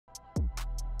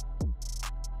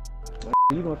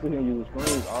You gonna sit here and use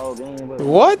screens all game, but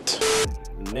What?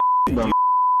 Nigga,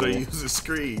 you using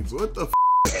screens. What the f?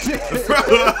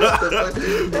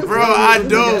 Bro, I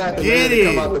don't get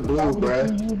it.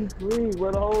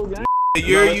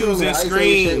 You're using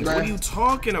screens. What are you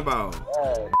talking about?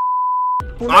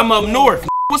 I'm up north.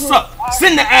 What's up?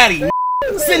 Send the Addy.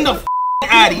 Send the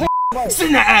Addy.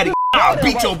 Send the Addy. I'll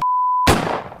beat your.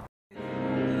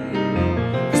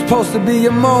 It's supposed to be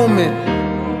your moment.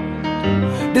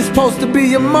 This supposed to be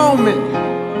your moment.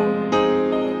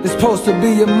 It's supposed to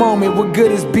be your moment. What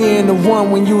good is being the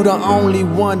one when you the only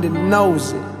one that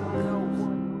knows it?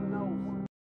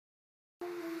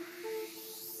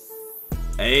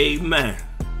 Amen.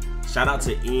 Shout out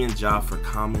to Ian Ja for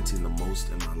commenting the most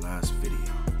in my last video.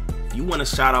 If you want a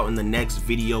shout out in the next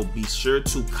video, be sure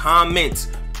to comment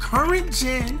current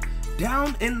gen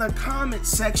down in the comment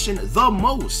section the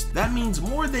most. That means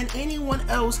more than anyone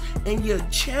else, and your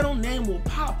channel name will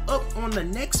pop up on the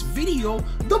next video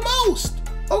the most.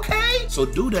 Okay? So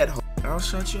do that. I'll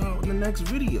shout you out in the next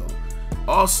video.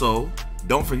 Also,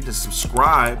 don't forget to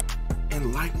subscribe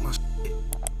and like my shit.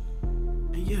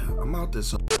 And yeah, I'm out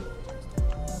this.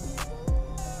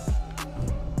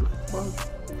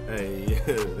 Hey.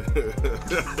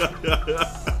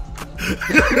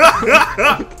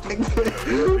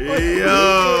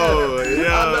 Yo.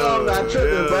 I know I'm not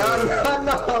tripping, bro. I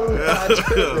know I'm not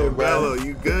tripping, bro. Mello,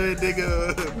 you good, nigga?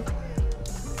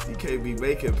 You can't be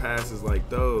making passes like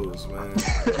those, man.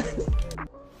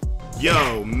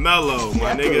 Yo, Mello,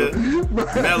 my nigga.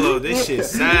 Mello, this shit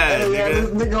sad, nigga. Yeah, this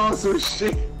nigga on some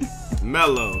shit.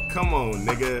 Mello, come on,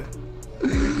 nigga.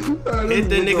 Hit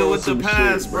the nigga with the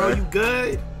pass, bro. You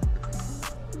good?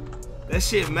 That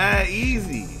shit mad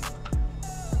easy.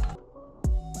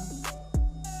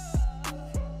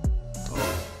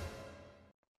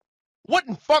 What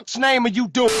in fuck's name are you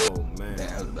doing? Oh man.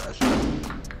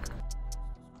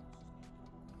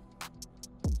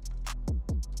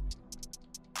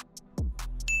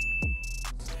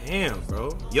 Damn,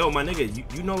 bro. Yo, my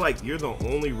nigga, you know, like, you're the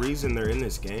only reason they're in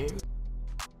this game?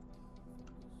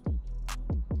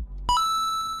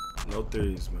 No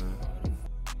threes, man.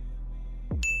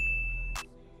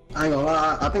 I ain't gonna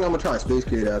lie, I think I'm gonna try Space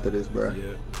Kid after this, bro.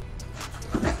 Yeah.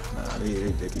 Nah,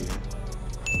 he dicky.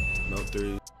 No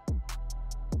threes.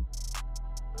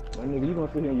 My nigga, you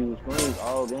gonna sit here and use screens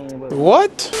all game, but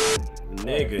What?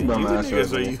 Nigga, you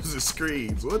niggas are using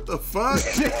screens. What the fuck?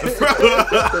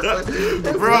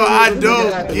 Bro, I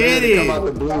don't get it.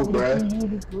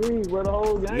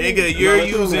 Nigga, you're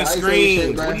using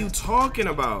screens. What are you talking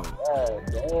about?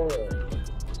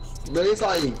 But it's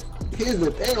like, here's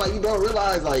the thing, like, you don't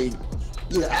realize, like,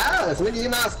 you ass, nigga, you're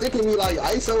not sticking me like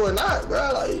ISO or not,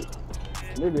 bro, like.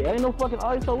 Nigga, ain't no fucking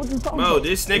ISO, what you talking about? Bro,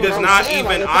 this nigga's not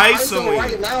even like, ISOing.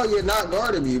 Right now, you're not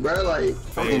guarding me, bro, like,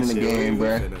 I'm in the game,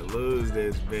 bro. I'm gonna lose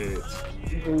this bitch.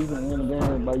 You think you can win the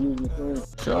game by using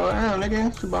screens? Sure am,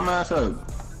 nigga, shoot my ass up.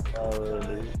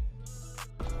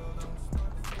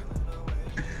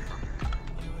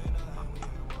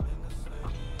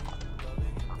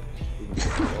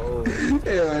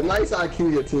 Yeah, nice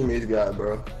IQ your teammates got,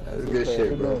 bro. That's good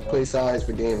shit, bro. Play sides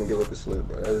for game and give up a slip,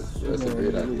 bro. That's a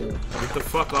good idea. Get the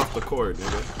fuck off the court,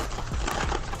 nigga.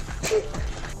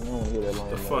 Get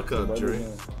the fuck up, Dre.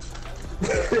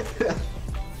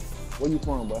 Where you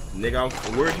from, bro? Nigga,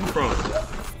 where you from?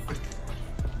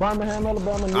 Birmingham,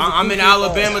 Alabama. I'm in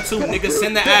Alabama too, nigga.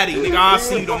 Send the Addy, nigga. I'll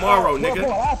see you tomorrow,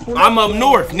 nigga. I'm up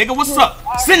north, nigga. What's up?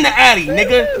 Send the Addy,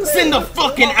 nigga. Send the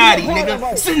fucking Addy,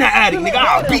 nigga. Send the Addy, nigga.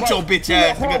 I'll beat your bitch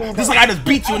ass, nigga. Just like I just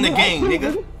beat you in the game,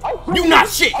 nigga. You not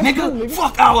shit, nigga.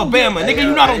 Fuck Alabama, nigga.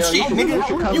 You not on shit,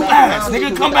 nigga. You ass,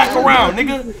 nigga. Come back around,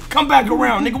 nigga. Come back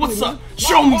around, nigga. What's up?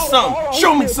 Show me something.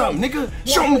 Show me something, nigga.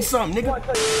 Show me something, nigga.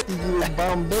 You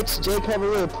bum bitch, Jake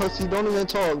Cavalier, pussy. Don't even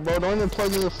talk, bro. Don't even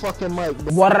plug in your fucking mic,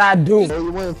 bro. What did I do? Bro,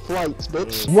 you wearing flights,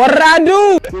 bitch. What did I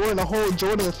do? You wearing a whole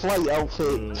Jordan flight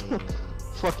outfit.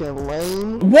 Fucking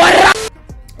lame. What did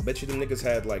I I bet you them niggas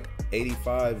had like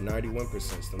 85,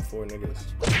 91%. Them four niggas.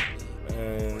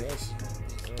 Man, that's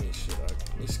shit.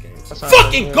 This game's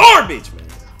fucking garbage, man.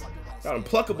 Got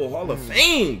unpluckable Hall of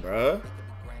Fame, bruh.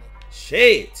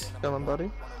 Shit. Come on,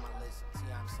 buddy.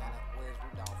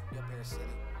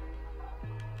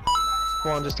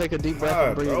 Come on, just take a deep breath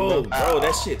and breathe, bro. Bro,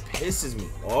 that shit pisses me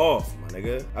off, my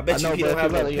nigga. I bet you he don't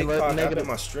have no pickpocket. I bet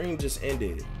my stream just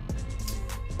ended.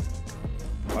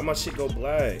 Why my shit go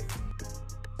black?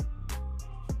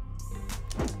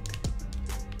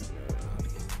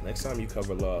 Next time you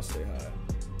cover loss, say hi.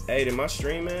 Hey, did my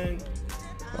stream end?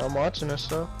 I'm watching this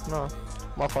stuff. No.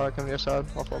 My fault, I come to your side.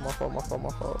 My fault, my fault, my fault, my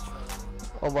fault.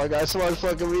 Oh my god, somebody's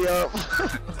fucking me up.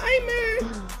 Hey,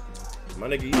 man. My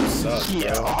nigga, you suck,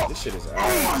 bro. This shit is ass.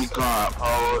 Oh my god,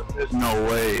 bro. There's no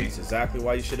way. That's exactly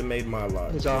why you should have made my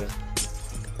lot.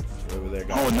 Over there,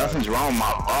 oh, nothing's wrong with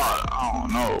my lot. I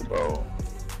don't know, bro.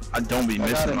 I don't be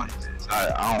missing like this.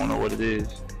 I don't know what it is.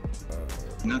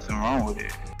 Nothing wrong with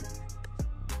it.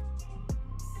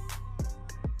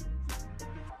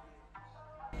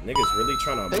 Nigga's really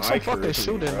trying to mic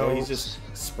me, bro. He's just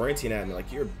sprinting at me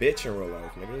like you're a bitch in real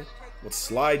life, nigga. We'll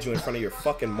slide you in front of your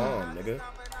fucking mom, nigga.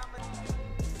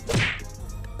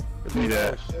 Give me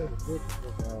that.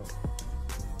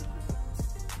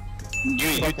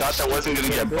 You thought that wasn't gonna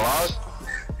get blocked?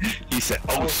 He said,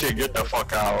 oh shit, get the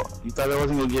fuck out. You thought that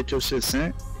wasn't gonna get your shit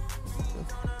sent?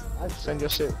 I just send your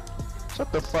shit.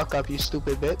 Shut the fuck up, you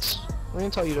stupid bitch. I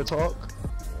didn't tell you to talk.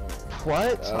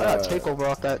 What? I got takeover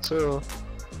off that too.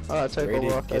 I got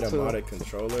takeover off that too. Get a modded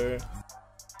controller.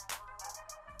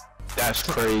 That's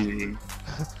crazy.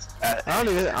 I'm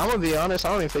gonna be honest, I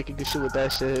don't even think you can shoot with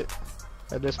that shit.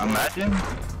 At this point. Imagine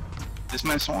this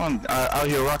man SWANTE out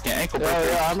here rocking ankle breakers.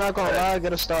 Yeah, I'm not gonna lie,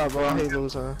 get a stop, bro. I hate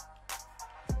losing. You're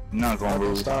not gonna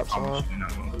lose. Stop, son. You're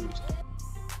not gonna lose.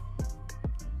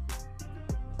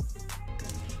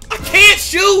 I can't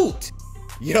shoot!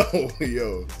 Yo,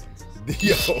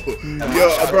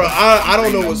 bro, I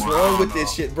don't know what's wrong with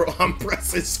this shit, bro. I'm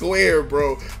pressing square,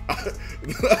 bro.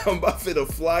 I'm about to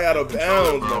fly out of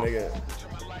bounds, my nigga.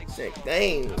 Shit,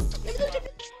 dang.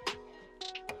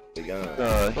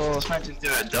 Smack just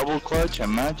did a double clutch,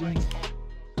 imagine.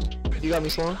 You got me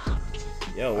slowing?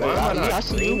 Yo, why am I not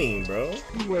screaming, bro?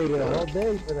 You waited all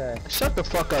day for that. Shut the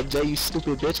fuck up, Jay, you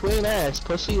stupid bitch. We ain't ass.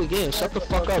 Pussy again. Shut the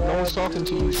fuck up. No one's talking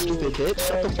to you, stupid bitch.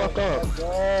 Shut the fuck up.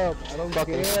 I don't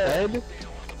fucking care.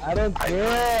 I don't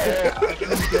care.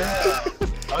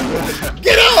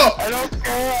 Get up! I don't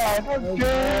care. I don't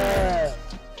care.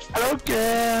 I don't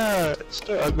care. Shut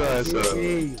up,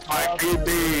 son. My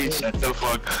baby. Shut the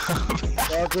fuck up.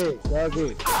 Dog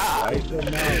it.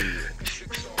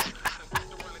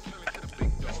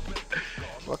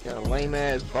 Fucking lame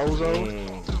ass bozo.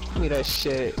 Give me that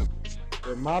shit.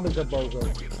 Your mom is a bozo.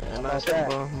 Man, that's it,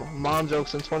 bro. Mom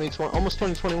jokes in 2020, almost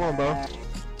 2021, bro.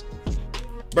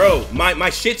 Bro, my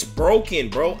shit's broken,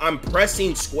 bro. I'm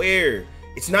pressing square.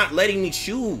 It's not letting me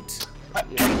shoot.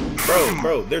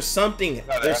 Bro, there's something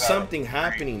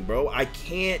happening, bro. I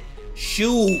can't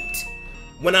shoot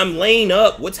when I'm laying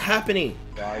up. What's happening?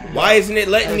 Why isn't it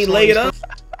letting me lay it up?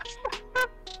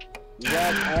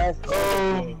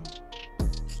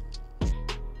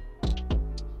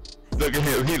 Look at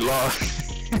him, he lost.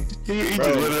 he bro,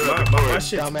 just lit it up. My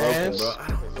shit's broken, bro. I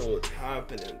don't know what's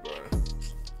happening, bro.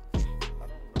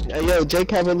 Hey, yo, Jay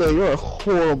Cavalier, you're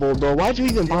horrible, bro. Why'd you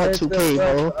even buy 2K,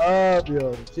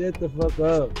 bro? Shut the fuck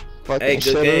up. Fucking hey,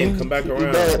 good game. Come back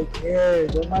around.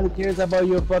 Nobody cares about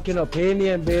your fucking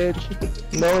opinion, bitch.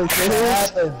 No one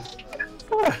cares.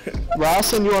 Bro, I'll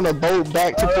send you on a boat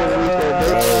back to Puerto Rico,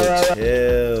 bitch.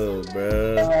 Chill, bro.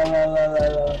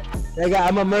 Nigga,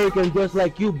 I'm American just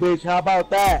like you, bitch. How about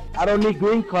that? I don't need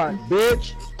green card,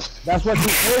 bitch. That's what you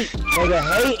hate. Nigga,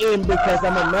 hating because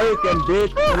I'm American,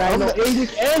 bitch. And I know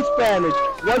English and Spanish.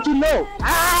 What you know?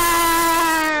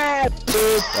 Ah,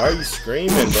 bitch. Why are you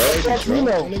screaming, bro? You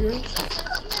know.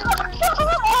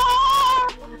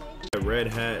 That red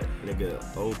hat,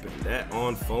 nigga, open. That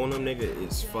on phone him, nigga,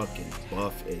 is fucking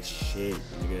buff as shit,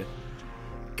 nigga.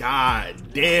 God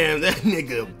damn, that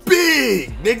nigga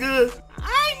big, nigga.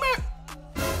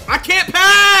 I can't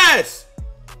pass.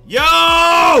 Yo!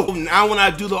 Now when I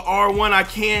do the R1, I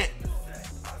can't.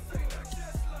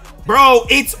 Bro,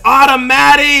 it's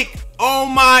automatic. Oh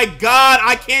my God,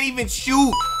 I can't even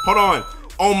shoot. Hold on.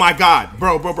 Oh my God,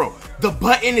 bro. The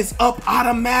button is up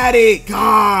automatic.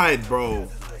 God, bro.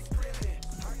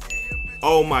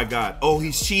 Oh my God. Oh,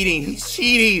 he's cheating. He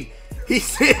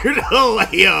centered a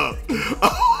layup.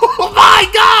 Oh my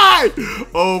God.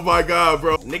 Oh my God,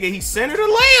 bro. Nigga, he centered a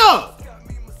layup.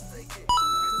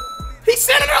 He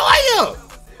centered a layup.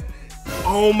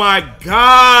 Oh my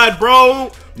God,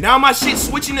 bro. Now my shit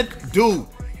switching to, dude,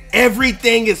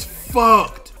 everything is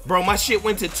fucked. Bro, my shit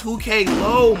went to 2K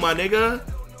low, my nigga.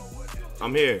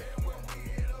 I'm here.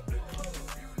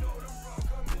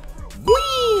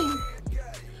 Whee!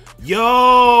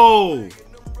 Yo.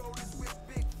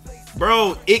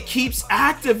 Bro, it keeps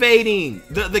activating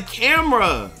the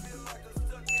camera.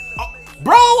 Oh,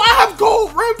 bro, I have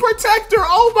gold rim protector.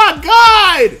 Oh my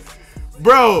God.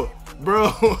 Bro.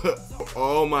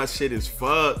 Oh, my shit is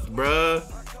fucked, bro.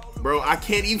 Bro, I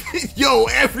can't even, yo,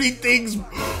 everything's,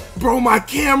 bro, my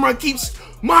camera.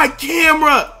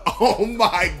 Oh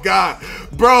my God.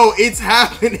 Bro, it's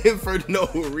happening for no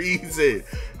reason.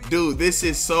 Dude, this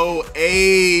is so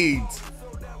AIDS.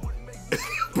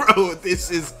 Bro,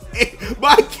 this is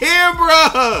my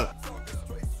camera.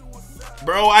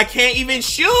 Bro, I can't even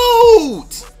shoot.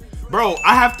 Bro,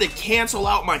 I have to cancel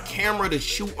out my camera to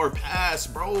shoot or pass,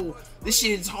 bro. This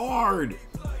shit is hard.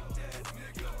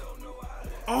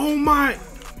 Oh my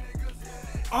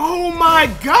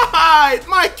God,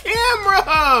 my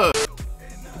camera.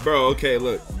 Bro, okay,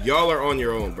 look, y'all are on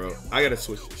your own, bro. I gotta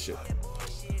switch this shit.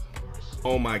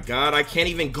 Oh my God, I can't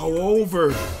even go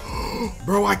over.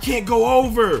 Bro, I can't go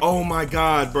over. Oh my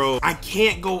God, bro. I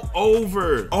can't go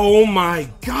over. Oh my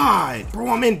God. Bro,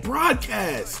 I'm in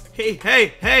broadcast.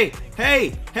 Hey.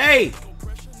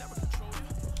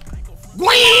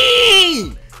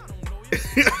 Whee!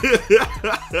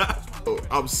 Oh,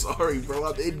 I'm sorry,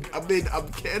 bro.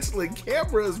 I'm canceling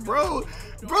cameras, bro.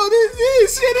 Bro,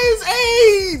 this shit is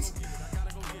AIDS.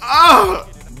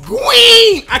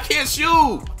 Queen! I can't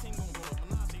shoot.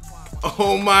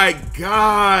 Oh my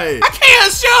God. I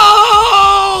can't shoot!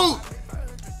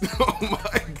 Oh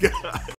my God.